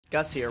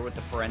Gus here with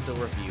the Parental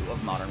review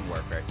of Modern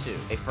Warfare 2,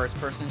 a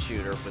first-person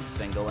shooter with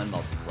single and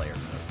multiplayer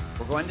modes.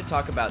 We're going to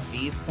talk about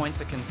these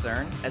points of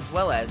concern, as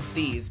well as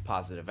these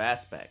positive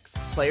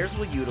aspects. Players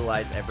will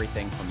utilize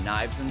everything from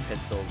knives and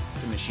pistols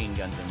to machine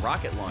guns and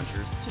rocket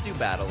launchers to do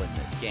battle in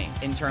this game.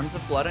 In terms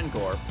of blood and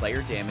gore,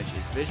 player damage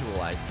is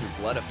visualized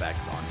through blood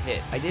effects on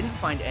hit. I didn't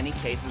find any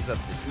cases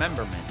of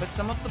dismemberment, but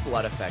some of the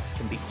blood effects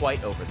can be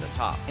quite over the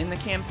top. In the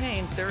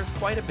campaign, there is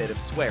quite a bit of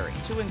swearing,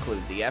 to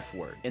include the F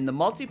word. In the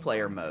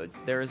multiplayer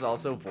modes, there is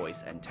also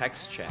voice and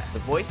text chat. The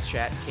voice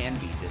chat can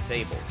be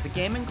disabled. The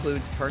game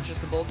includes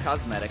purchasable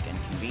cosmetic and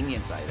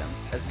convenience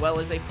items, as well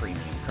as a premium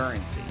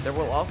currency. There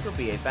will also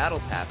be a battle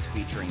pass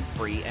featuring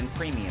free and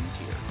premium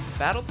tiers.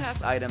 Battle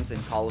pass items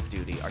in Call of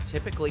Duty are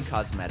typically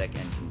cosmetic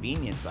and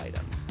convenience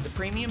items. The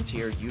premium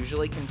tier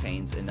usually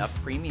contains enough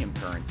premium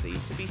currency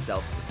to be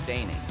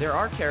self-sustaining. There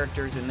are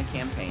characters in the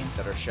campaign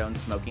that are shown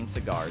smoking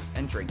cigars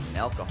and drinking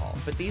alcohol,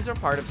 but these are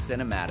part of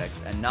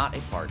cinematics and not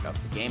a part of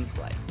the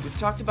gameplay. We've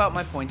talked about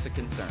my points of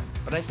concern,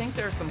 but I think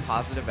there are some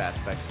positive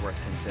aspects worth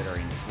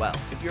considering as well.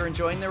 If you're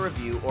enjoying the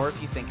review or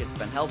if you think it's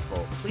been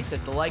helpful, please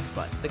hit the like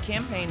button. The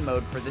campaign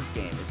mode for this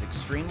game is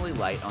extremely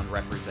light on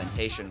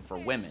representation for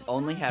women,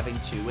 only having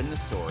 2 in the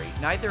story,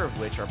 neither of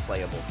which are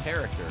playable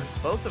characters,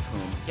 both of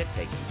whom get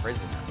taken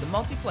prisoner. The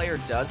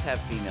multiplayer does have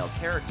female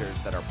characters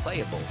that are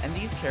playable, and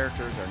these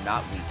characters are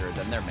not weaker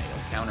than their male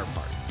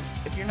counterparts.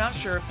 If you're not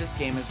sure if this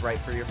game is right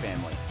for your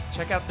family,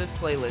 check out this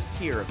playlist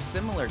here of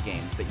similar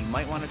games that you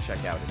might want to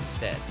check out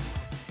instead.